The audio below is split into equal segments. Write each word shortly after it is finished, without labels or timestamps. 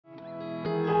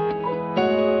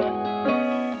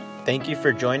Thank you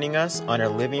for joining us on our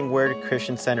Living Word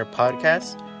Christian Center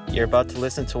podcast. You're about to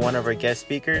listen to one of our guest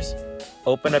speakers.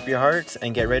 Open up your hearts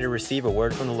and get ready to receive a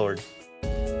word from the Lord.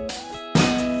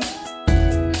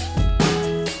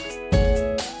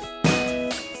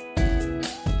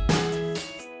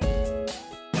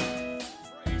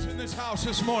 Praise in this house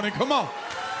this morning. Come on.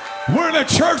 We're in a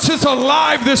church that's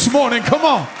alive this morning. Come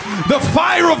on. The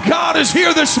fire of God is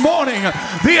here this morning.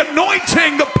 The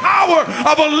anointing, the power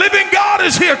of a living God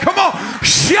is here. Come on.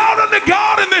 Shout unto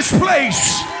God in this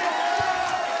place.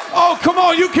 Oh, come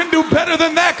on. You can do better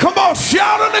than that. Come on.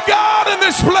 Shout unto God in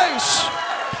this place.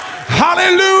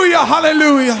 Hallelujah.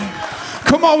 Hallelujah.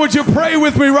 Come on. Would you pray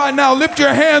with me right now? Lift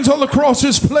your hands all across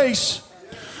this place.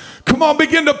 Come on.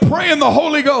 Begin to pray in the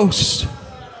Holy Ghost.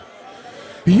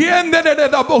 Come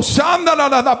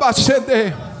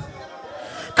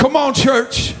on,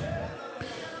 church.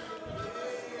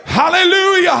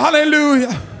 Hallelujah,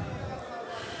 hallelujah.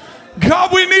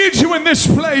 God, we need you in this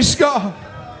place, God.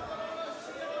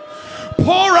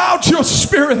 Pour out your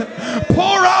spirit.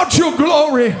 Pour out your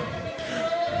glory.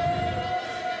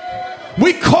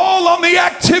 We call on the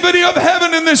activity of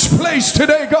heaven in this place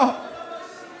today, God.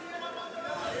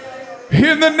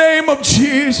 In the name of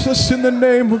Jesus, in the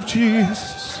name of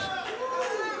Jesus.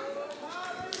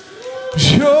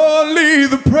 Surely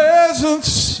the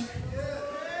presence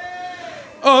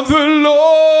of the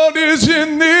Lord is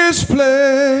in this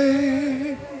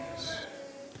place.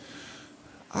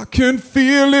 I can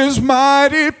feel his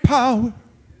mighty power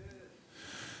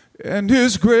and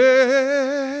his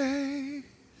grace.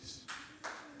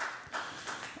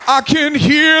 I can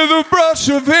hear the brush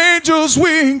of angels'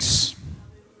 wings.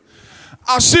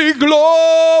 I see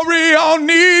glory on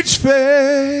each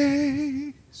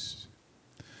face.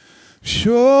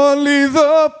 Surely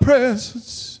the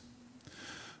presence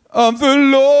of the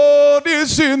Lord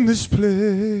is in this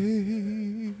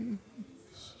place.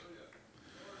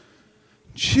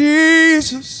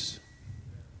 Jesus,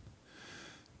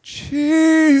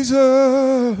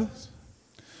 Jesus,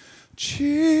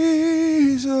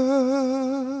 Jesus.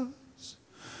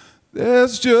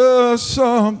 There's just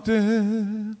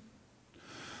something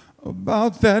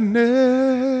about that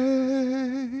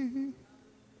name.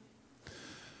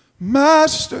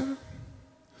 Master,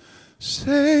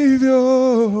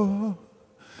 Savior,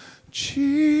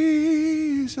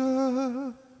 Jesus,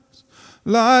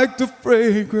 like the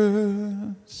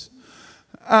fragrance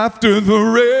after the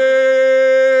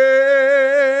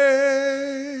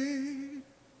rain.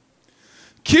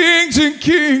 Kings and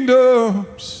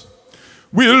kingdoms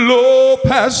will all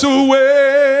pass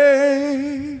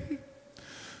away,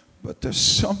 but there's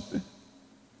something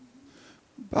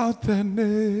about that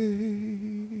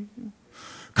name.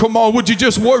 Come on, would you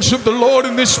just worship the Lord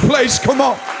in this place? Come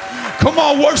on. Come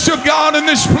on, worship God in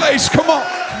this place. Come on.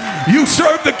 You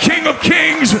serve the King of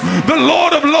Kings, the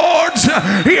Lord of Lords.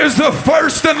 He is the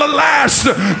first and the last,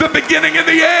 the beginning and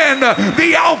the end,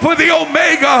 the Alpha, the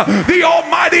Omega, the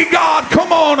Almighty God.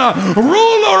 Come on,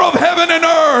 ruler of heaven and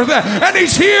earth. And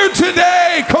he's here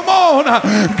today. Come on.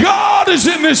 God is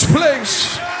in this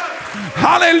place.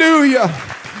 Hallelujah.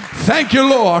 Thank you,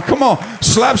 Lord. Come on.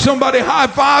 Slap somebody high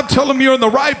five. Tell them you're in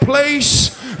the right place.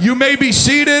 You may be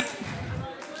seated.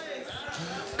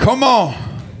 Come on.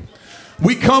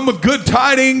 We come with good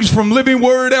tidings from Living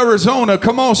Word, Arizona.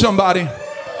 Come on, somebody.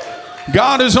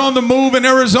 God is on the move in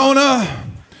Arizona.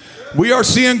 We are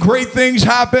seeing great things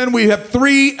happen. We have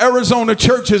 3 Arizona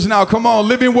churches now. Come on.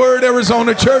 Living Word,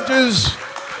 Arizona churches.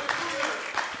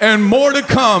 And more to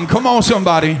come. Come on,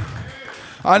 somebody.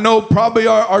 I know probably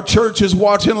our church is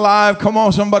watching live. Come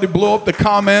on, somebody blow up the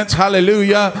comments.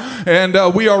 Hallelujah. And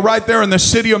we are right there in the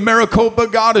city of Maricopa.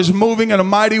 God is moving in a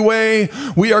mighty way.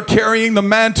 We are carrying the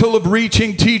mantle of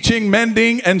reaching, teaching,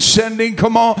 mending, and sending.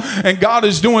 Come on. And God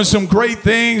is doing some great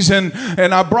things. And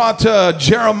I brought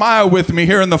Jeremiah with me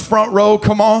here in the front row.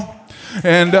 Come on.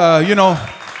 And,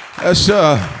 that's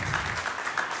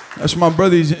my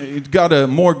brother. He's got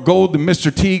more gold than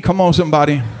Mr. T. Come on,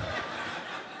 somebody.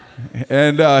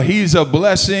 And he's a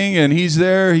blessing, and he's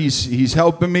there. He's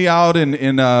helping me out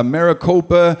in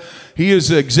Maricopa. He is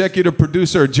the executive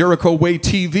producer of Jericho Way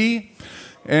TV,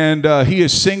 and he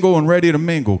is single and ready to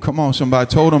mingle. Come on, somebody. I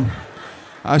told him,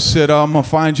 I said, I'm going to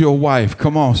find you a wife.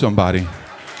 Come on, somebody.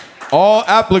 All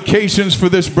applications for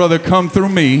this brother come through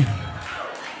me.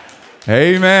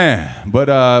 Amen.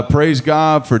 But praise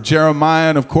God for Jeremiah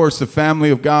and, of course, the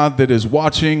family of God that is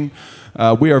watching.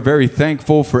 We are very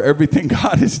thankful for everything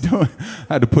God is doing.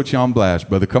 I had to put you on blast,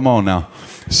 brother. Come on now.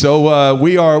 So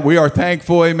we are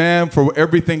thankful, amen, for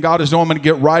everything God is doing. I'm going to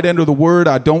get right into the word.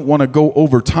 I don't want to go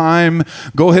over time.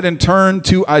 Go ahead and turn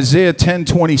to Isaiah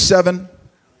 10:27.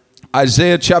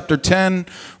 Isaiah chapter 10,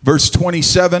 verse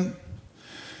 27.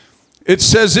 It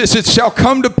says this, it shall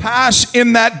come to pass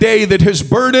in that day that his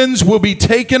burdens will be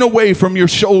taken away from your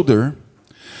shoulder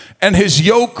and his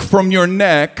yoke from your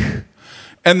neck,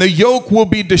 and the yoke will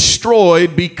be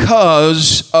destroyed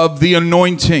because of the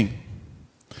anointing.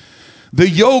 The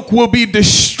yoke will be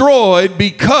destroyed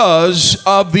because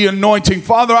of the anointing.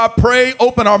 Father, I pray,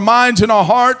 open our minds and our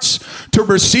hearts to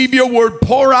receive your word.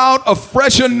 Pour out a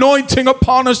fresh anointing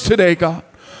upon us today, God.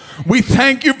 We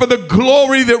thank you for the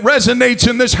glory that resonates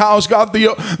in this house, God,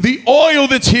 the oil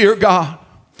that's here, God.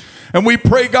 And we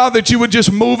pray, God, that you would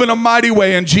just move in a mighty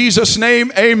way. In Jesus' name,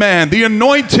 amen. The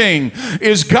anointing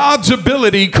is God's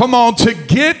ability, come on, to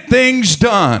get things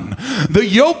done. The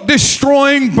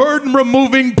yoke-destroying,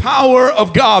 burden-removing power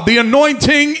of God. The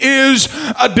anointing is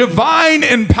a divine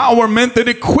empowerment that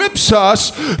equips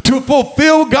us to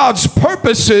fulfill God's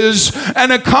purposes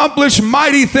and accomplish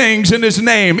mighty things in his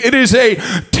name. It is a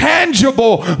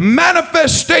tangible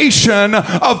manifestation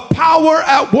of power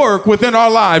at work within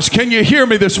our lives. Can you hear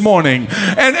me this morning?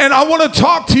 And I want to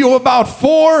talk to you about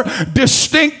 4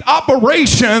 distinct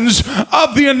operations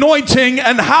of the anointing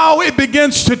and how it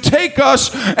begins to take us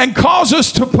and cause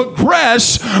us to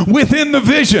progress within the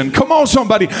vision. Come on,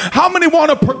 somebody. How many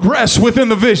want to progress within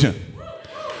the vision?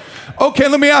 Okay,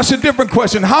 let me ask a different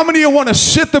question. How many of you want to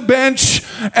sit the bench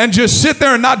and just sit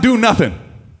there and not do nothing?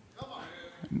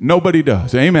 Nobody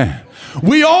does. Amen.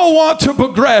 We all want to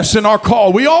progress in our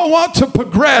call. We all want to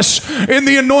progress in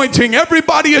the anointing.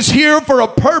 Everybody is here for a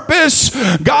purpose.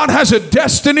 God has a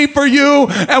destiny for you,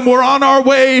 and we're on our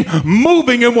way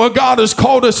moving in what God has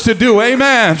called us to do.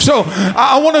 Amen. So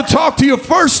I want to talk to you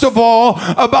first of all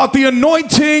about the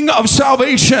anointing of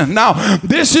salvation. Now,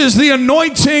 this is the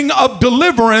anointing of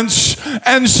deliverance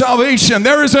and salvation.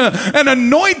 There is an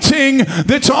anointing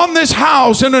that's on this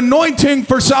house, an anointing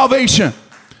for salvation.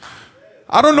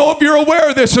 I don't know if you're aware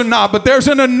of this or not, but there's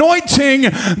an anointing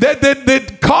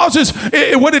that causes,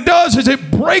 what it does is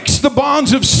it breaks the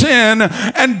bonds of sin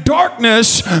and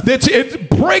darkness, it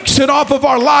breaks it off of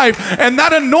our life, and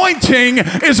that anointing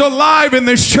is alive in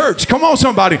this church. Come on,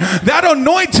 somebody. That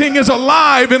anointing is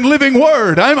alive in Living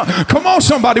Word. Come on,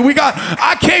 somebody.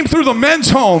 I came through the men's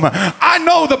home. I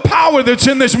know the power that's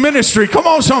in this ministry. Come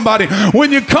on, somebody.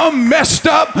 When you come messed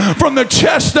up from the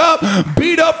chest up,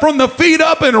 beat up from the feet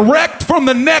up, and wrecked from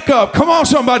the neck up. Come on,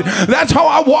 somebody. That's how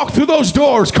I walked through those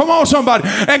doors. Come on, somebody.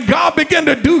 And God began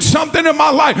to do something in my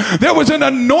life. There was an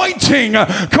anointing,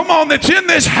 come on, that's in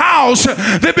this house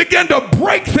that began to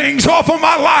break things off of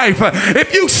my life.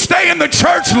 If you stay in the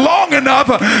church long enough,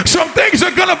 some things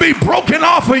are going to be broken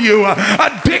off of you.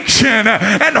 Addiction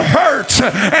and hurts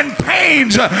and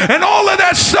pains and all of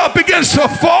that stuff begins to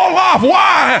fall off.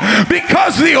 Why?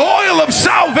 Because the oil of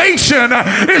salvation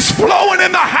is flowing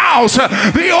in the house.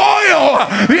 The oil,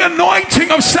 the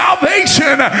anointing of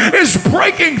salvation is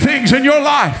breaking things in your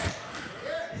life.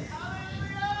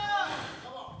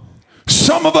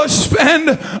 Some of us spend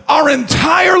our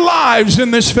entire lives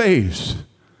in this phase.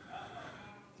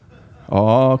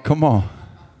 Oh, come on.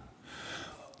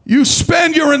 You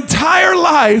spend your entire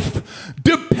life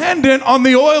dependent on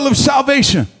the oil of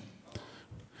salvation.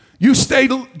 You stay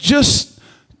just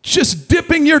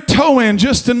dipping your toe in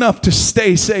just enough to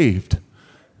stay saved.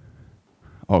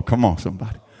 Oh, come on,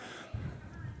 somebody.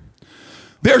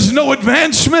 There's no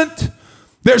advancement.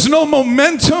 There's no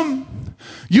momentum.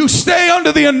 You stay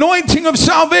under the anointing of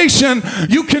salvation.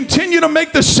 You continue to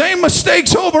make the same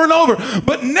mistakes over and over,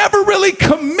 but never really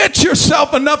commit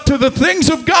yourself enough to the things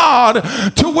of God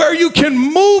to where you can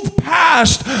move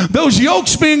past those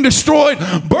yokes being destroyed,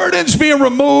 burdens being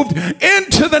removed,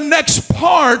 into the next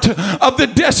part of the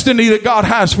destiny that God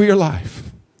has for your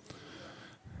life.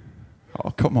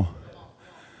 Oh, come on.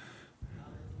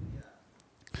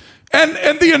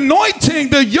 And the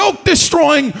anointing, the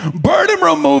yoke-destroying,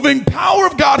 burden-removing power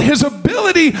of God, his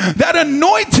ability, that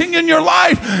anointing in your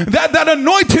life, that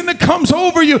anointing that comes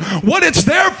over you, what it's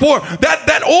there for,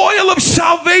 that oil of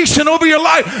salvation over your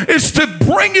life is to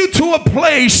bring you to a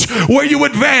place where you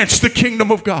advance the kingdom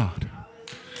of God.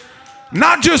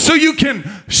 Not just so you can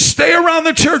stay around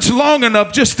the church long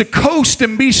enough just to coast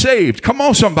and be saved. Come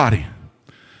on, somebody.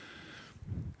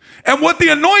 And what the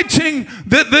anointing,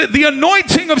 the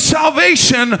anointing of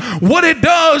salvation, what it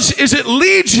does is it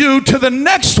leads you to the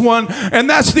next one, and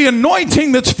that's the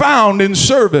anointing that's found in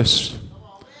service.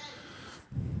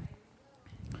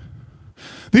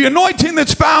 The anointing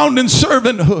that's found in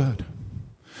servanthood.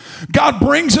 God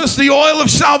brings us the oil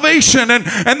of salvation, and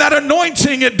that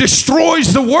anointing, it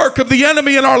destroys the work of the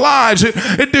enemy in our lives.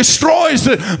 It destroys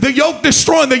the yoke,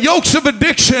 destroying the yokes of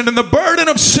addiction and the burden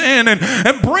of sin,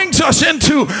 and brings us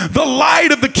into the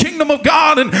light of the kingdom of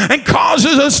God, and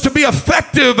causes us to be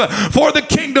effective for the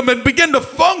kingdom and begin to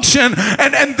function.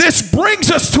 And this brings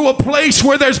us to a place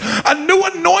where there's a new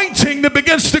anointing that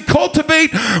begins to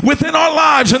cultivate within our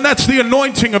lives, and that's the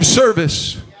anointing of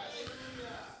service.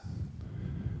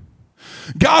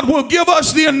 God will give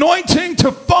us the anointing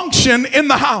to function in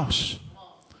the house,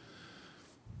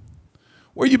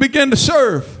 where you begin to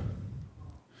serve,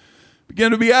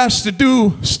 begin to be asked to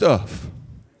do stuff.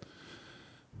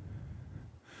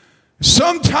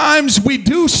 Sometimes we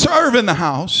do serve in the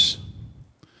house,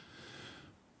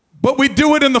 but we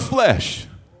do it in the flesh.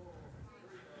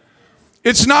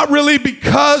 It's not really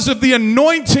because of the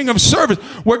anointing of service,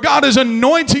 where God is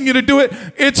anointing you to do it.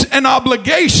 It's an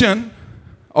obligation.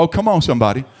 Oh, come on,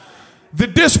 somebody. The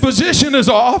disposition is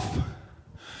off,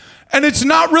 and it's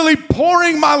not really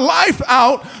pouring my life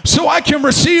out so I can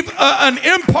receive an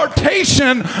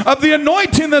impartation of the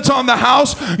anointing that's on the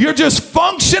house. You're just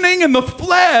functioning in the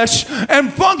flesh,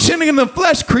 and functioning in the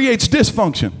flesh creates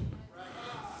dysfunction.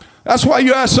 That's why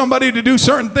you ask somebody to do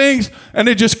certain things, and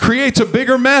it just creates a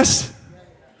bigger mess.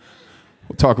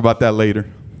 We'll talk about that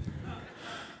later.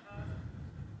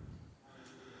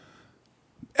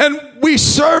 And we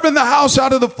serve in the house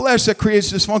out of the flesh, that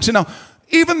creates dysfunction. Now,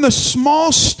 even the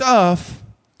small stuff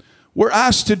we're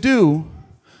asked to do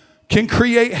can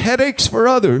create headaches for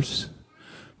others,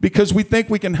 because we think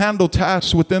we can handle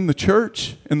tasks within the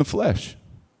church in the flesh.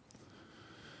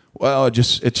 Well,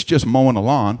 it's just mowing a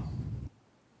lawn.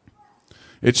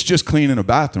 It's just cleaning a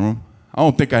bathroom. I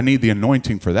don't think I need the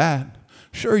anointing for that.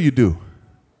 Sure you do.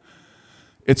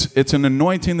 It's an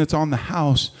anointing that's on the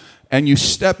house, and you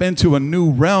step into a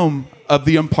new realm of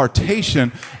the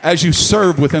impartation as you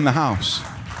serve within the house.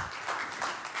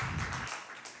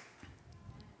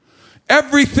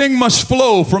 Everything must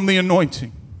flow from the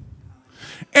anointing.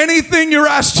 Anything you're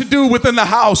asked to do within the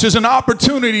house is an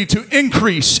opportunity to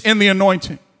increase in the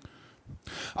anointing.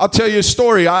 I'll tell you a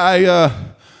story.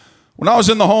 When I was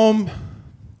in the home,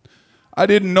 I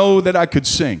didn't know that I could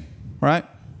sing, right?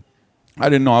 I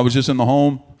didn't know. I was just in the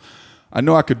home. I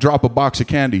knew I could drop a box of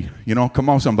candy, come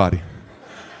on, somebody.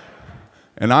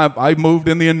 And I moved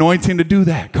in the anointing to do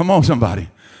that. Come on, somebody.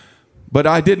 But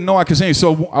I didn't know I could sing.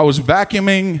 So I was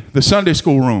vacuuming the Sunday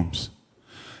school rooms,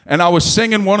 and I was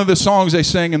singing one of the songs they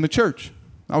sang in the church.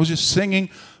 I was just singing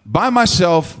by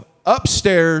myself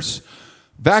upstairs,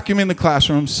 vacuuming the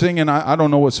classroom, singing. I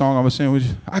don't know what song I was singing.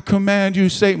 I command you,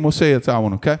 Satan. We'll say it's that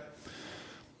one, okay?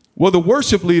 Well, the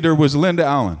worship leader was Linda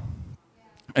Allen.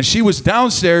 And she was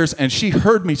downstairs, and she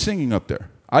heard me singing up there.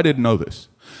 I didn't know this.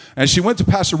 And she went to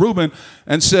Pastor Ruben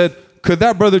and said, could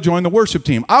that brother join the worship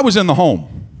team? I was in the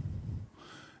home.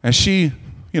 And she,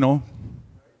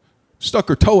 stuck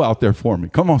her toe out there for me.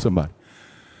 Come on, somebody.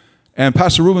 And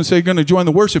Pastor Ruben said, you're going to join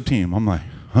the worship team. I'm like,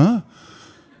 huh?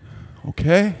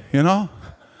 Okay, all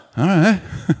right.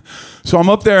 So I'm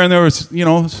up there, and there was,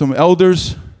 some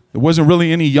elders. There wasn't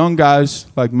really any young guys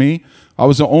like me. I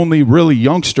was the only really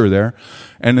youngster there.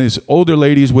 And these older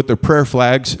ladies with their prayer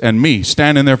flags, and me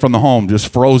standing there from the home,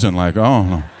 just frozen, like, I don't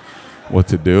know what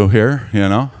to do here,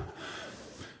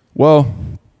 Well,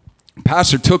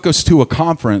 Pastor took us to a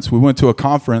conference. We went to a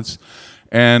conference,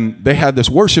 and they had this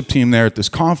worship team there at this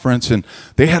conference, and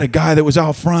they had a guy that was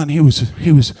out front. He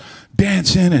was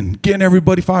dancing and getting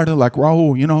everybody fired up, like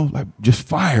Raul, like just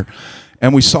fire.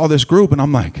 And we saw this group, and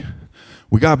I'm like,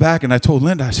 we got back, and I told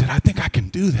Linda, I said, I think I can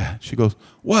do that. She goes,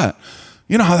 what?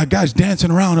 You know how that guy's dancing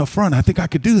around up front? I think I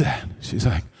could do that. She's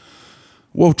like,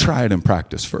 we'll try it in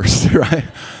practice first, right?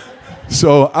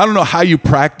 So I don't know how you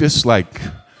practice like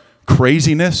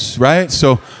craziness, right?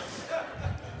 So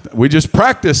we just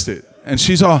practiced it. And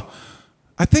she's all,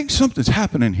 I think something's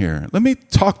happening here. Let me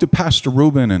talk to Pastor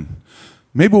Ruben, and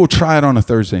maybe we'll try it on a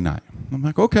Thursday night. I'm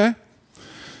like, okay.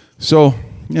 So,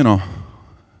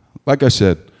 like I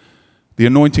said, the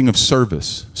anointing of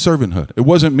service, servanthood. It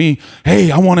wasn't me,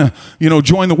 hey, I want to,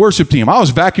 join the worship team. I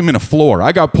was vacuuming a floor.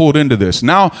 I got pulled into this.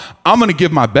 Now I'm going to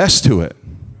give my best to it.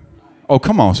 Oh,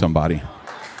 come on, somebody.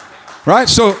 Right?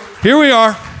 So here we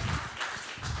are.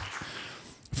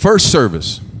 First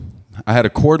service. I had a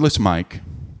cordless mic,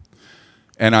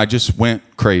 and I just went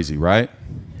crazy, right?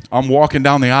 I'm walking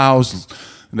down the aisles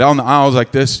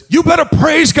like this. You better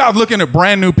praise God, looking at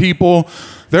brand new people.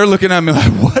 They're looking at me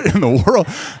like, what in the world?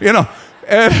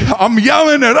 And I'm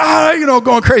yelling and,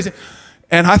 going crazy.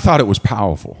 And I thought it was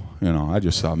powerful. I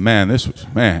just thought,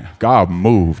 man, God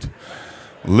moved.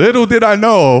 Little did I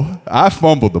know, I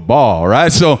fumbled the ball,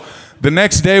 right? So the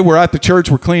next day we're at the church,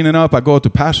 we're cleaning up. I go up to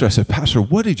Pastor. I said, Pastor,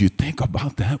 what did you think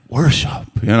about that worship,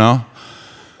 you know?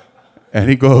 And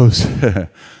he goes,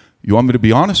 you want me to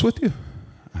be honest with you?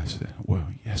 I said, well,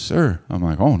 yes, sir. I'm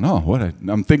like, oh, no.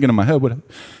 I'm thinking in my head.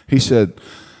 He said,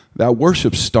 that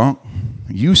worship stunk.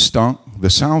 You stunk. The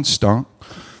sound stunk.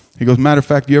 He goes, matter of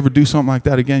fact, you ever do something like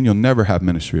that again, you'll never have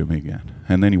ministry with me again.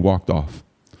 And then he walked off.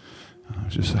 I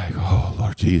was just like, oh,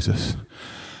 Lord Jesus.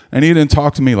 And he didn't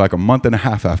talk to me like a month and a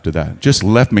half after that. Just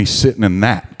left me sitting in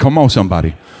that. Come on,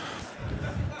 somebody.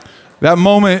 That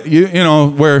moment, you know,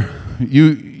 where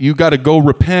you got to go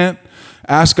repent,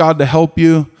 ask God to help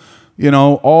you. You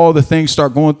know, all the things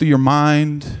start going through your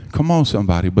mind. Come on,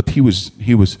 somebody. But he was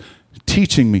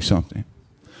teaching me something.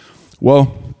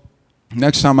 Well,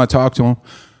 next time I talk to him,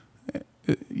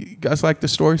 you guys like the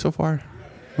story so far?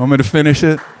 Want me to finish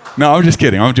it? No, I'm just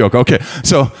kidding. I'm joking. Okay.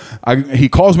 So he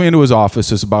calls me into his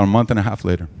office. It's about a month and a half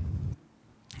later.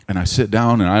 And I sit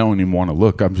down and I don't even want to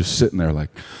look. I'm just sitting there like,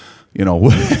 you know.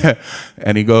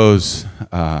 And he goes,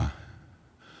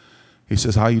 he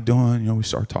says, how you doing? You know, we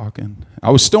start talking.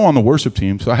 I was still on the worship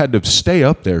team, so I had to stay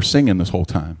up there singing this whole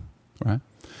time, right?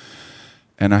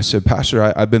 And I said, Pastor,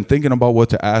 I've been thinking about what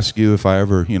to ask you if I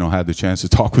ever, you know, had the chance to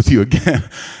talk with you again.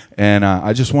 And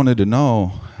I just wanted to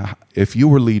know, if you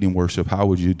were leading worship, how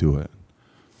would you do it?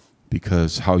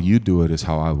 Because how you do it is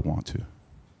how I would want to.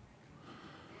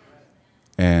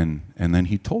 And then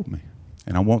he told me.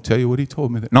 And I won't tell you what he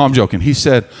told me. No, I'm joking. He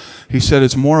said,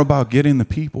 it's more about getting the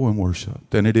people in worship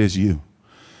than it is you.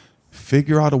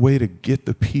 Figure out a way to get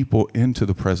the people into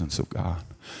the presence of God.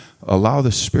 Allow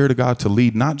the Spirit of God to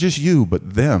lead not just you,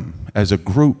 but them as a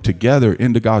group together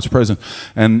into God's presence.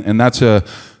 And that's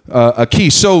a key.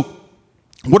 So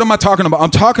what am I talking about?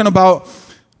 I'm talking about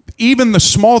even the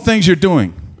small things you're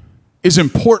doing is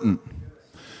important.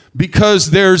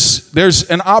 Because there's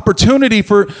an opportunity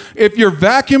for, if you're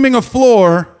vacuuming a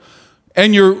floor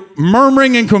and you're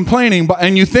murmuring and complaining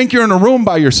and you think you're in a room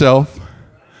by yourself,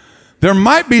 there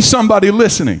might be somebody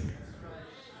listening.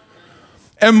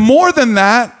 And more than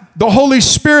that, the Holy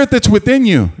Spirit that's within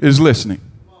you is listening.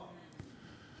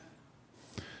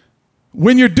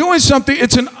 When you're doing something,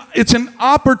 it's an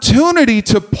opportunity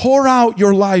to pour out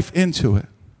your life into it.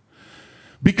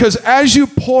 Because as you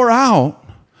pour out,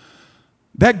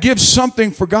 that gives something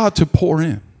for God to pour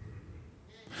in.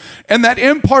 And that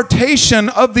impartation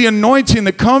of the anointing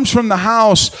that comes from the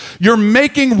house, you're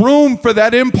making room for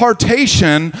that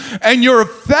impartation, and your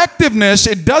effectiveness,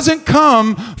 it doesn't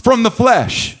come from the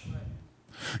flesh.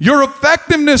 Your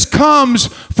effectiveness comes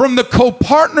from the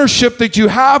co-partnership that you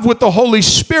have with the Holy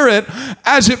Spirit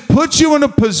as it puts you in a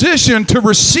position to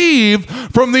receive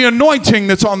from the anointing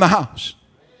that's on the house.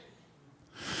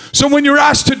 So when you're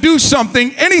asked to do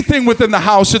something, anything within the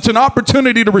house, it's an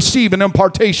opportunity to receive an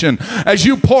impartation. As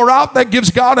you pour out, that gives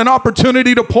God an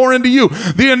opportunity to pour into you.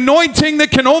 The anointing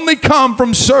that can only come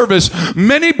from service.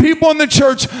 Many people in the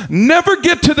church never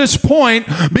get to this point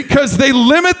because they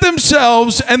limit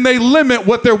themselves and they limit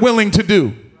what they're willing to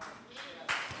do.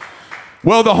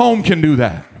 Well, the home can do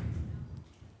that.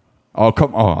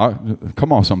 Come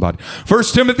on, somebody. 1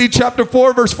 Timothy chapter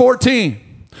 4, verse 14.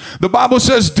 The Bible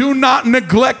says, do not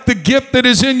neglect the gift that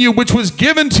is in you, which was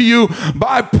given to you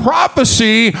by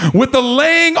prophecy with the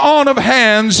laying on of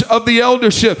hands of the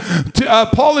eldership.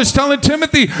 Paul is telling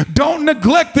Timothy, don't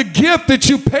neglect the gift that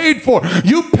you paid for.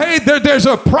 You paid, there's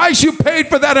a price you paid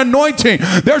for that anointing.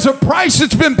 There's a price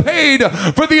that's been paid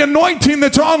for the anointing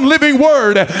that's on Living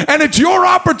Word. And it's your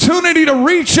opportunity to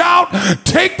reach out,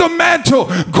 take the mantle,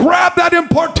 grab that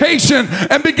impartation,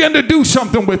 and begin to do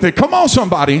something with it. Come on,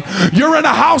 somebody. You're in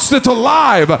a house that's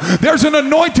alive. There's an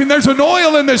anointing. There's an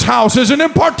oil in this house. There's an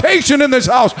impartation in this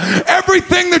house.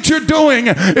 Everything that you're doing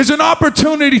is an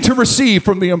opportunity to receive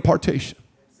from the impartation.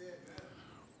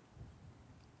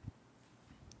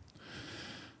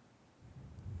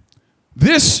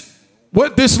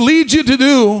 What this leads you to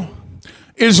do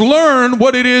is learn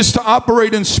what it is to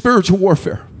operate in spiritual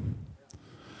warfare.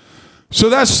 So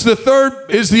that's the third,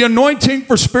 is the anointing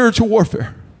for spiritual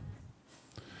warfare.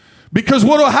 Because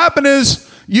what will happen is,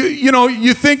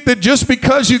 you think that just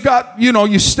because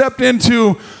you stepped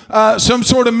into some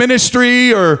sort of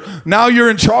ministry, or now you're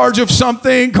in charge of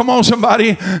something. Come on,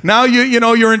 somebody. Now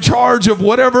you're in charge of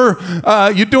whatever.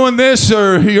 You're doing this,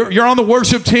 or you're on the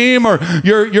worship team, or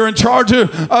you're in charge of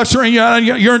ushering.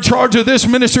 You're in charge of this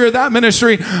ministry or that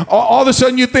ministry. All of a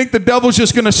sudden, you think the devil's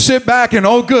just going to sit back and,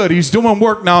 oh, good, he's doing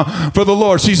work now for the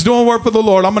Lord. She's doing work for the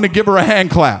Lord. I'm going to give her a hand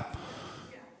clap.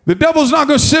 The devil's not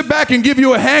going to sit back and give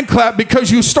you a hand clap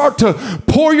because you start to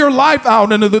pour your life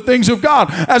out into the things of God.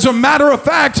 As a matter of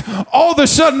fact, all of a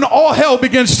sudden, all hell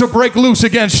begins to break loose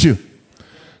against you.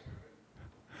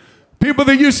 People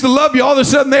that used to love you, all of a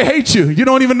sudden they hate you. You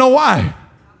don't even know why.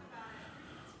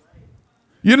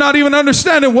 You're not even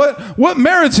understanding what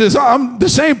marriage is. I'm the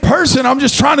same person. I'm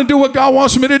just trying to do what God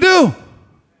wants me to do.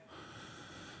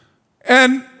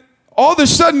 And all of a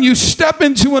sudden you step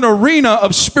into an arena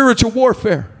of spiritual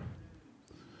warfare.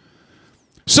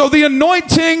 So the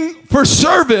anointing for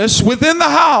service within the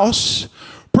house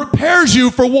prepares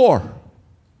you for war.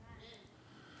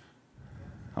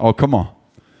 Oh, come on.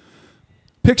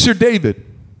 Picture David.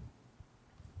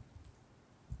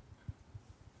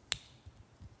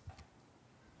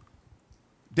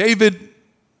 David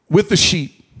with the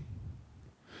sheep.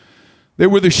 They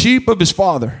were the sheep of his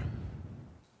father.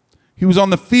 He was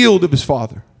on the field of his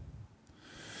father.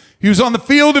 He was on the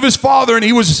field of his father, and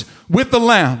he was with the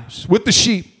lambs, with the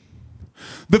sheep.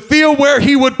 The field where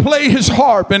he would play his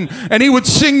harp and he would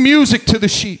sing music to the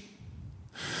sheep.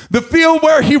 The field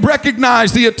where he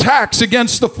recognized the attacks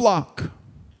against the flock.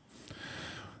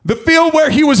 The field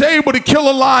where he was able to kill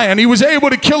a lion, he was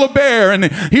able to kill a bear,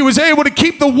 and he was able to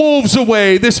keep the wolves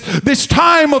away. This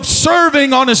time of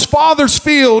serving on his father's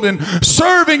field and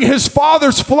serving his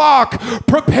father's flock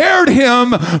prepared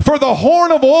him for the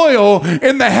horn of oil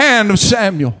in the hand of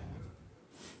Samuel.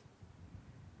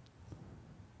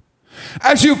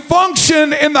 As you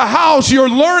function in the house, you're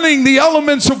learning the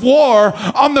elements of war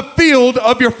on the field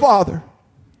of your father.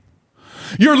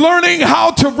 You're learning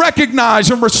how to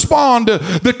recognize and respond to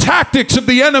the tactics of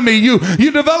the enemy. You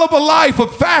develop a life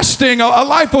of fasting, a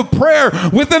life of prayer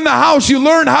within the house. You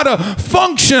learn how to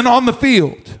function on the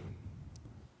field.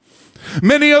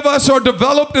 Many of us are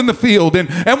developed in the field,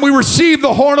 and we receive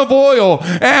the horn of oil,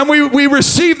 and we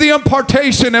receive the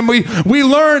impartation, and we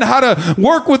learn how to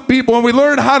work with people, and we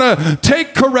learn how to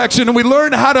take correction, and we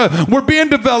learn we're being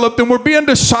developed, and we're being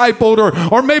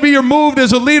discipled, or maybe you're moved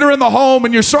as a leader in the home,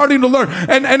 and you're starting to learn,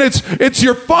 and it's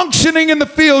you're functioning in the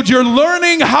field. You're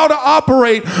learning how to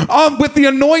operate with the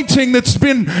anointing that's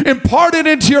been imparted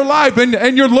into your life,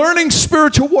 and you're learning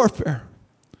spiritual warfare.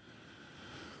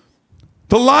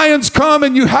 The lions come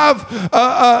and you have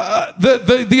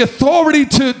the authority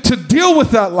to deal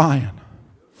with that lion.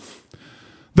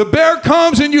 The bear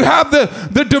comes and you have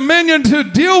the dominion to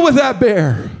deal with that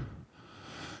bear.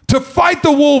 To fight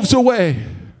the wolves away.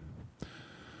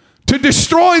 To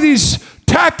destroy these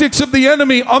tactics of the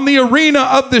enemy on the arena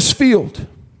of this field.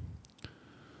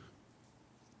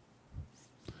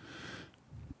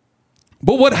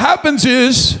 But what happens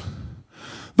is,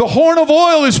 the horn of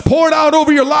oil is poured out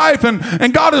over your life,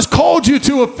 and God has called you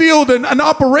to a field and an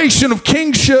operation of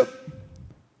kingship.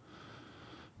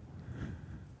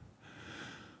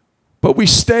 But we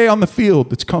stay on the field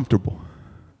that's comfortable.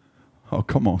 Oh,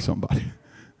 come on, somebody.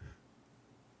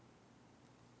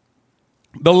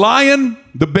 The lion,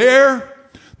 the bear,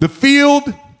 the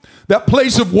field, that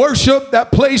place of worship,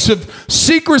 that place of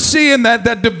secrecy, and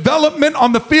that development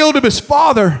on the field of his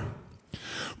father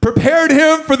prepared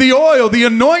him for the oil, the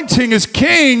anointing as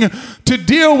king to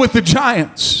deal with the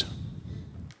giants.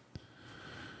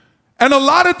 And a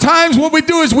lot of times what we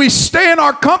do is we stay in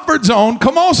our comfort zone.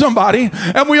 Come on, somebody.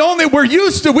 And we're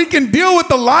used to, we can deal with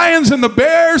the lions and the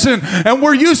bears, and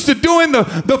we're used to doing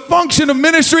the function of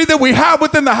ministry that we have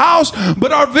within the house.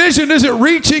 But our vision isn't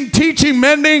reaching, teaching,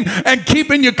 mending, and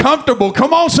keeping you comfortable.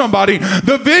 Come on, somebody.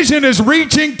 The vision is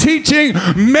reaching, teaching,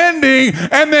 mending,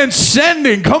 and then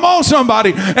sending. Come on,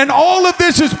 somebody. And all of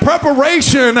this is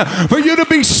preparation for you to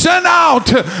be sent out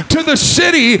to the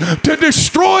city to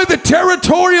destroy the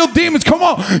territorial demons. Come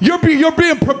on, you're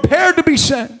being prepared to be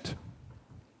sent.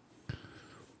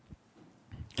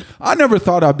 I never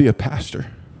thought I'd be a pastor.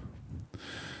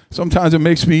 Sometimes it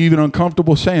makes me even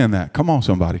uncomfortable saying that. Come on,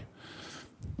 somebody.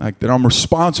 Like that I'm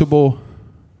responsible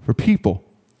for people.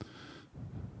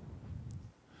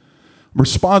 I'm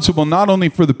responsible not only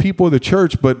for the people of the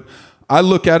church, but I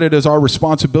look at it as our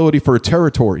responsibility for a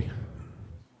territory.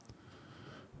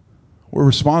 We're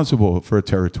responsible for a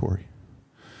territory.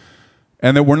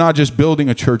 And that we're not just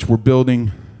building a church, we're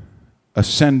building a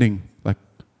sending, like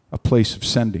a place of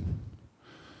sending.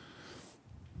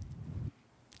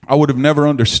 I would have never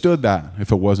understood that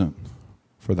if it wasn't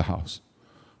for the house.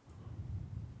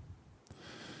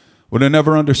 Would have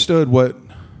never understood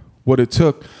what it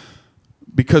took,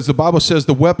 because the Bible says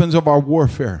the weapons of our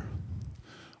warfare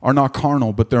are not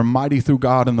carnal, but they're mighty through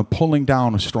God in the pulling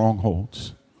down of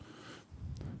strongholds.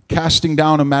 casting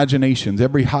down imaginations,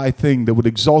 every high thing that would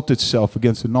exalt itself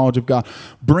against the knowledge of God,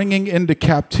 bringing into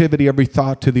captivity every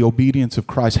thought to the obedience of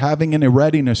Christ, having in a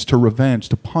readiness to revenge,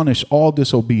 to punish all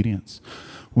disobedience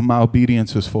when my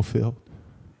obedience is fulfilled.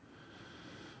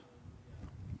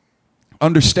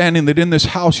 Understanding that in this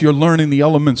house you're learning the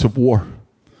elements of war.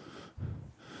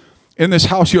 In this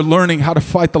house, you're learning how to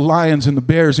fight the lions and the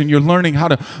bears, and you're learning how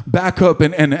to back up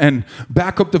and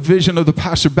back up the vision of the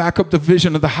pastor, back up the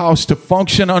vision of the house to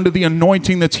function under the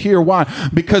anointing that's here. Why?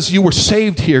 Because you were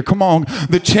saved here. Come on.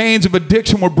 The chains of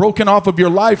addiction were broken off of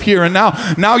your life here, and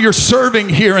now you're serving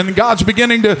here, and God's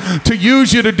beginning to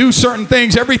use you to do certain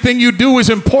things. Everything you do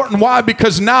is important. Why?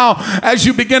 Because now, as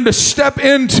you begin to step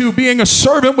into being a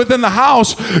servant within the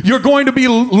house, you're going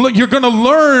to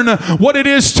learn what it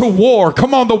is to war.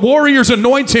 Come on, the warrior's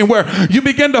anointing, where you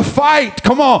begin to fight,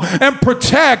 come on, and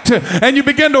protect, and you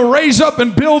begin to raise up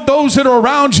and build those that are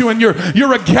around you, and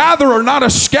you're a gatherer, not a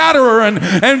scatterer,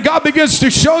 and God begins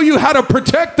to show you how to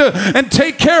protect and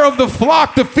take care of the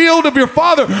flock, the field of your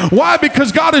Father. Why?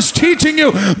 Because God is teaching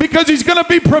you, because He's going to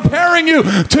be preparing you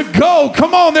to go.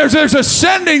 Come on, there's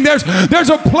ascending, there's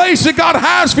a place that God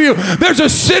has for you, there's a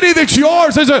city that's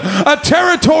yours, there's a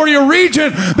territory, a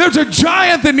region, there's a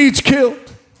giant that needs killed.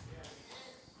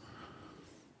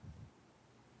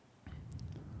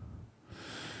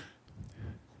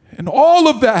 And all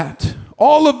of that,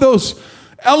 all of those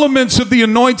elements of the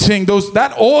anointing,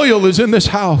 that oil is in this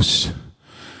house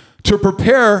to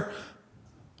prepare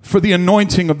for the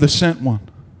anointing of the sent one.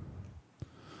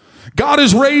 God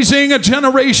is raising a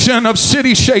generation of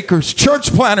city shakers,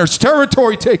 church planners,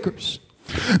 territory takers.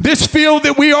 This field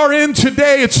that we are in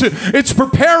today, it's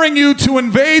preparing you to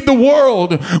invade the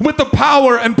world with the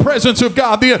power and presence of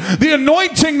God. The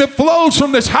anointing that flows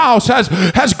from this house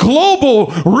has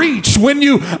global reach. When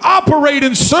you operate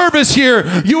in service here,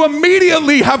 you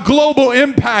immediately have global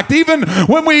impact. Even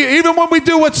when we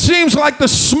do what seems like the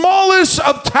smallest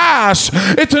of tasks,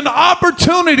 it's an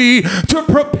opportunity to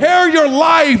prepare your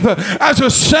life as a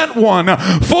sent one,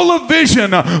 full of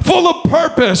vision, full of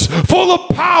purpose, full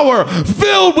of power,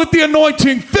 filled with the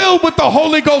anointing, filled with the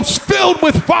Holy Ghost, filled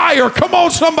with fire. Come on,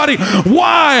 somebody.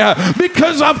 Why?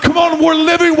 Because we're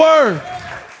living word.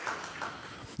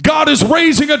 God is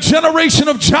raising a generation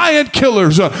of giant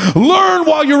killers. Learn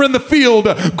while you're in the field.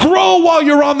 Grow while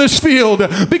you're on this field,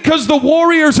 because the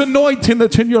warrior's anointing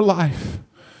that's in your life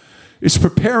is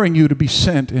preparing you to be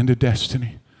sent into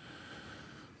destiny.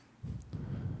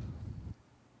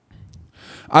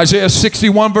 Isaiah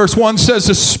 61 verse 1 says,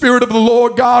 the Spirit of the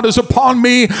Lord God is upon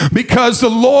me, because the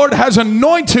Lord has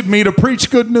anointed me to preach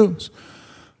good news,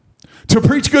 to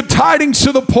preach good tidings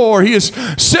to the poor. He has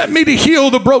sent me to heal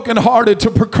the brokenhearted,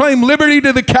 to proclaim liberty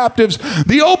to the captives,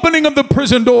 the opening of the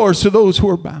prison doors to those who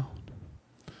are bound.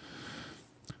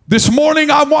 This morning,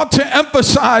 I want to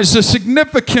emphasize the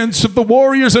significance of the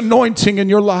warrior's anointing in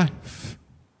your life.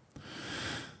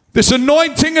 This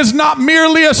anointing is not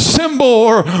merely a symbol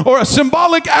or a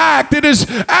symbolic act. It is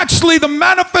actually the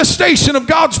manifestation of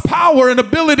God's power and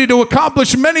ability to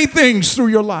accomplish many things through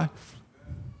your life.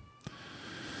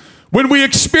 When we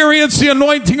experience the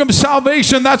anointing of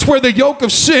salvation, that's where the yoke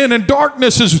of sin and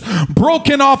darkness is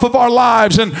broken off of our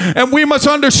lives. And we must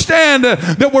understand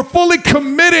that we're fully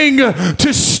committing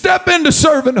to step into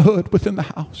servanthood within the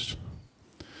house,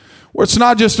 where it's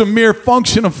not just a mere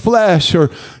function of flesh,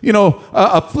 or,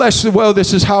 a flesh, well,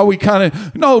 this is how we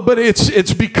but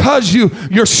it's because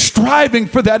you're striving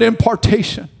for that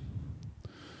impartation.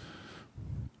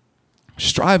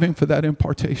 Striving for that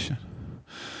impartation.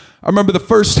 I remember the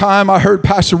first time I heard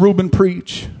Pastor Reuben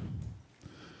preach.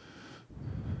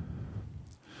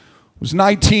 I was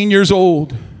 19 years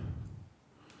old.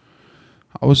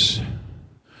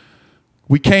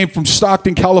 We came from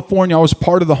Stockton, California. I was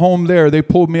part of the home there. They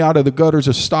pulled me out of the gutters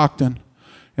of Stockton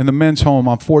in the men's home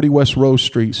on 40 West Rose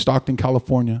Street, Stockton,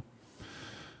 California.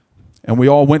 And we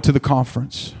all went to the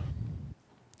conference.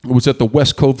 It was at the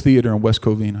West Cove Theater in West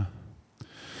Covina.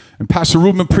 And Pastor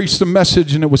Reuben preached a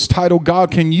message, and it was titled, God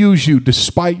Can Use You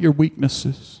Despite Your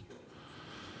Weaknesses.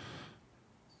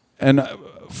 And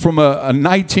from a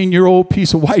 19-year-old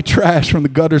piece of white trash from the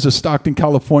gutters of Stockton,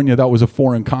 California, that was a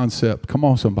foreign concept. Come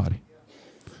on, somebody.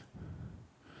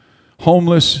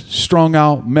 Homeless, strung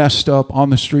out, messed up, on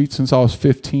the street since I was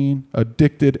 15,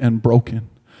 addicted and broken.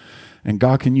 And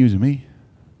God can use me.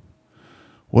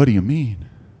 What do you mean?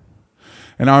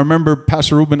 And I remember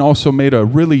Pastor Reuben also made a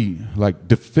really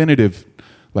definitive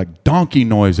donkey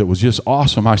noise. It was just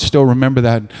awesome. I still remember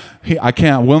that.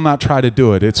 I will not try to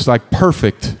do it. It's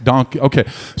perfect donkey. Okay,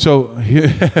 so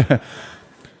I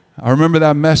remember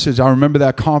that message. I remember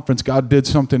that conference. God did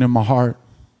something in my heart.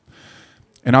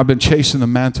 And I've been chasing the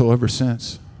mantle ever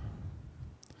since.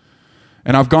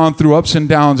 And I've gone through ups and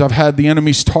downs. I've had the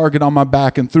enemy's target on my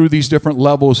back, and through these different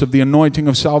levels of the anointing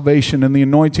of salvation and the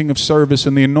anointing of service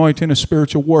and the anointing of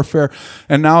spiritual warfare.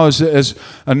 And now as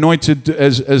anointed,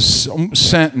 as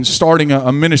sent and starting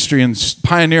a ministry and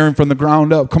pioneering from the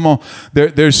ground up. Come on,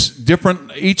 there's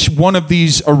different, each one of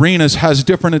these arenas has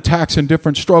different attacks and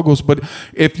different struggles. But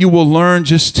if you will learn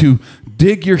just to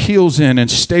dig your heels in and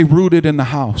stay rooted in the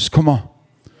house, come on,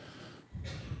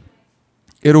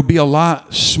 it'll be a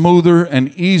lot smoother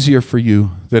and easier for you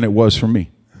than it was for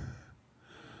me.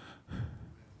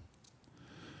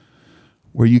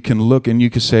 Where you can look and you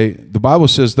can say, the Bible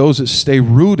says those that stay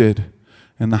rooted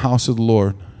in the house of the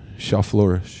Lord shall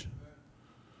flourish.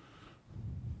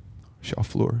 Shall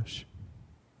flourish.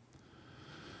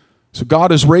 So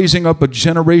God is raising up a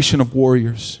generation of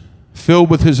warriors filled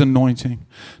with his anointing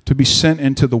to be sent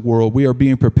into the world. We are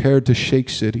being prepared to shake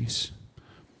cities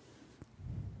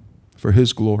for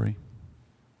his glory.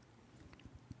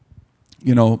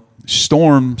 You know,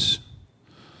 storms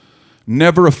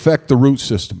never affect the root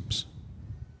systems.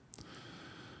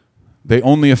 They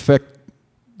only affect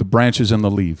the branches and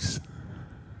the leaves.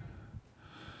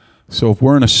 So if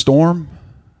we're in a storm,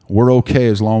 we're okay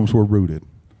as long as we're rooted.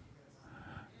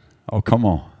 Oh, come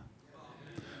on.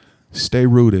 Stay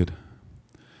rooted.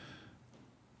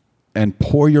 And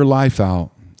pour your life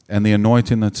out, and the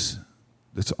anointing that's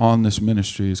on this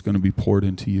ministry is going to be poured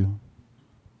into you.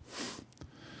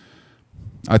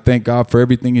 I thank God for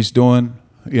everything he's doing.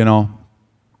 You know,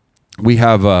 we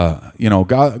have,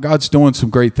 God's doing some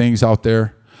great things out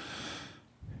there.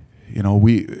 You know,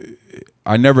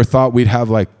 I never thought we'd have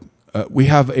we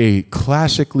have a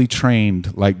classically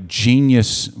trained,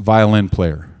 genius violin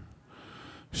player.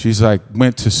 She's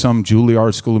went to some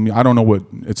Juilliard school. I don't know what,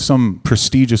 it's some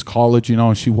prestigious college,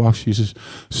 and she walks, she's just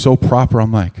so proper.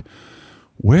 I'm like,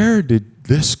 where did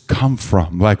this come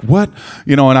from? What?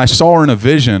 And I saw her in a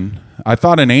vision. I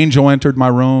thought an angel entered my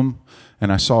room,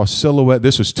 and I saw a silhouette.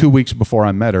 This was 2 weeks before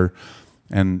I met her,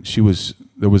 and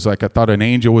I thought an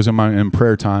angel was in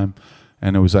prayer time,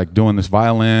 and it was doing this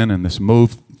violin and this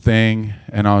move thing,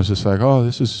 and I was just like, oh,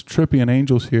 this is trippy, an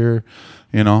angel's here,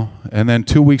 And then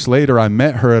 2 weeks later, I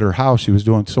met her at her house.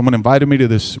 Someone invited me to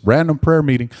this random prayer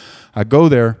meeting. I go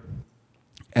there,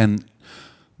 and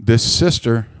this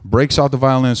sister breaks out the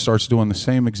violin and starts doing the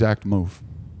same exact move.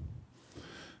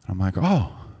 I'm like,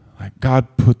 oh,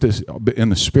 God put this in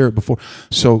the spirit before.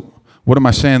 So what am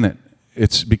I saying? That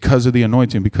it's because of the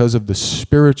anointing, because of the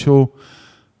spiritual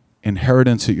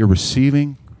inheritance that you're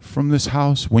receiving from this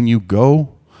house. When you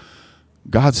go,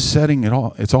 God's setting it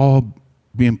all. It's all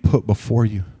being put before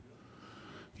you.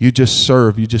 You just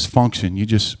serve, you just function, you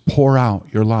just pour out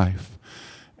your life,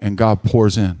 and God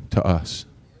pours in to us.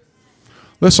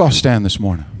 Let's all stand this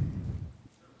morning.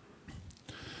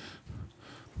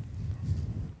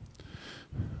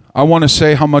 I want to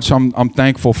say how much I'm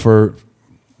thankful for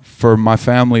my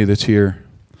family that's here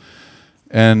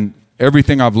and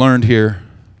everything I've learned here.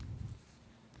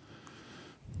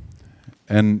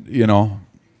 And,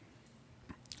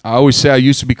 I always say I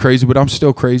used to be crazy, but I'm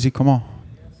still crazy. Come on.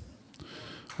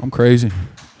 I'm crazy.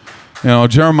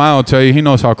 Jeremiah will tell you, he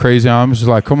knows how crazy I am. I'm just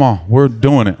like, come on, we're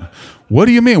doing it. What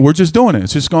do you mean? We're just doing it.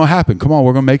 It's just going to happen. Come on,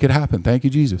 we're going to make it happen. Thank you,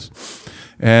 Jesus.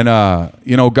 And,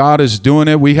 God is doing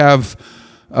it. We have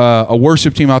a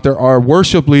worship team out there. Our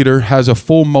worship leader has a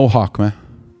full mohawk, man.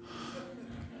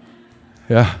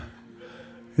 Yeah.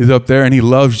 He's up there and he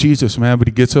loves Jesus, man, but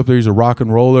he gets up there, he's a rock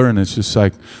and roller, and it's just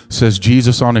says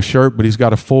Jesus on his shirt, but he's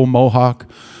got a full mohawk.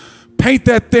 Paint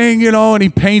that thing, and he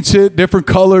paints it different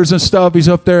colors and stuff. He's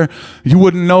up there. You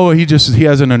wouldn't know. He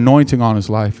has an anointing on his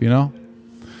life, And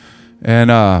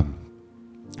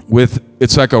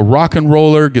it's like a rock and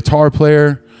roller guitar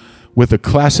player with a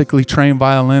classically trained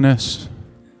violinist,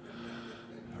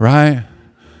 right?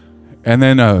 And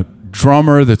then a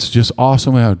drummer that's just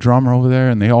awesome. We have a drummer over there,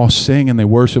 and they all sing and they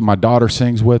worship. My daughter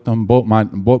sings with them. Both my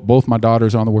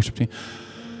daughters are on the worship team.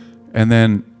 And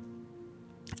then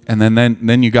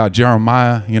you got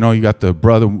Jeremiah. You got the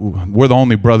brother. We're the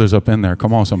only brothers up in there.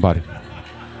 Come on, somebody.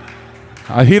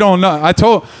 He don't know. I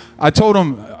told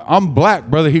him I'm black,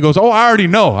 brother. He goes, oh, I already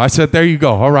know. I said, there you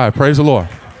go. All right, praise the Lord.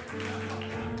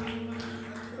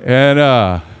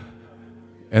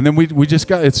 And then we just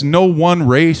got, it's no one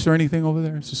race or anything over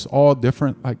there. It's just all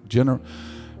different, general.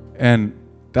 And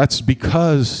that's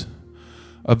because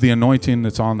of the anointing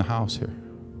that's on the house here.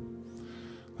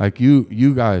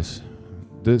 You guys,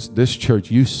 this church,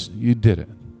 you did it.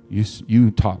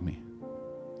 You taught me.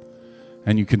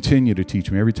 And you continue to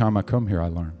teach me. Every time I come here, I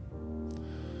learn.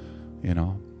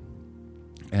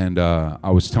 And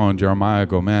I was telling Jeremiah, I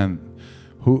go, man,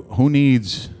 Who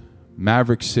needs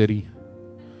Maverick City?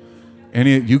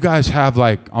 Any you guys have,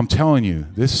 like, I'm telling you,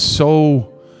 this is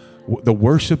so, the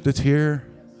worship that's here,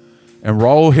 and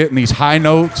Raul hitting these high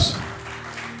notes.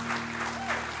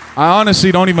 I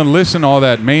honestly don't even listen to all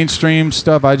that mainstream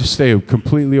stuff. I just stay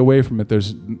completely away from it.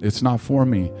 It's not for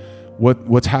me.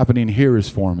 What's happening here is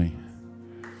for me.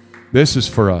 This is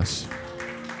for us.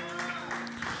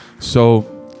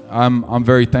 So I'm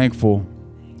very thankful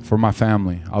for my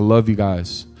family. I love you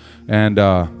guys. And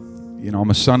I'm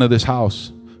a son of this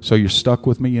house. So you're stuck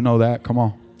with me, you know that. Come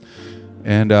on.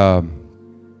 And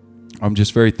I'm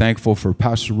just very thankful for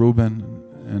Pastor Ruben,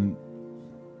 and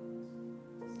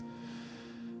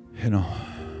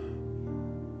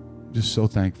just so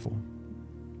thankful.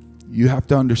 You have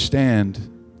to understand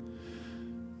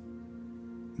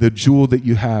the jewel that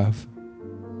you have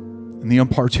and the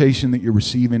impartation that you're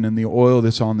receiving and the oil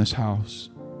that's on this house.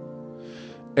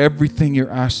 Everything you're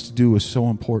asked to do is so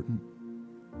important.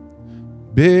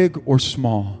 Big or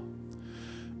small,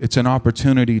 it's an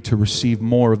opportunity to receive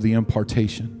more of the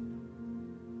impartation.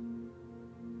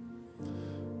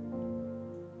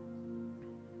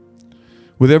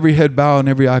 With every head bowed and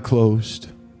every eye closed,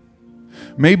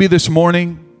 maybe this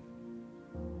morning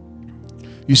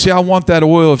you say, I want that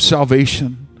oil of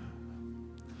salvation.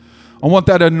 I want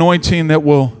that anointing that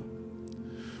will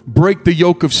break the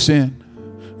yoke of sin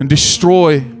and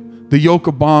destroy the yoke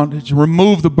of bondage,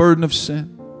 remove the burden of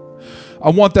sin. I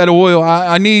want that oil.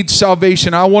 I need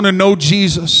salvation. I want to know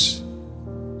Jesus.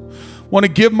 I want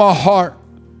to give my heart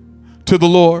to the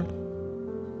Lord.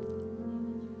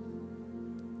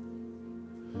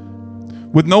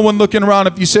 With no one looking around,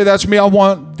 if you say that's me, I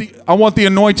want the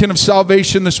anointing of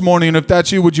salvation this morning. And if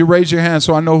that's you, would you raise your hand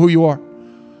so I know who you are?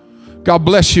 God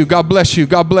bless you. God bless you.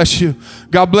 God bless you.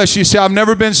 God bless you. Say, I've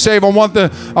never been saved. I want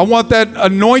that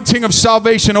anointing of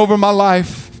salvation over my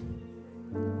life.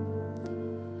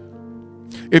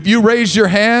 If you raise your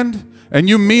hand and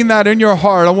you mean that in your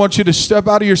heart, I want you to step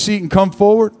out of your seat and come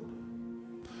forward.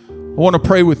 I want to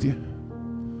pray with you.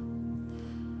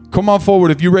 Come on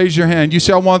forward if you raise your hand. You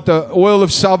say, I want the oil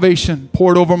of salvation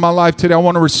poured over my life today. I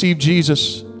want to receive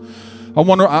Jesus.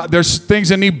 There's things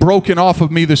that need broken off of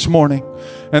me this morning.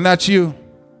 And that's you.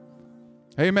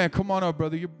 Amen. Come on up,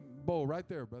 brother. You're bold right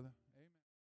there, brother.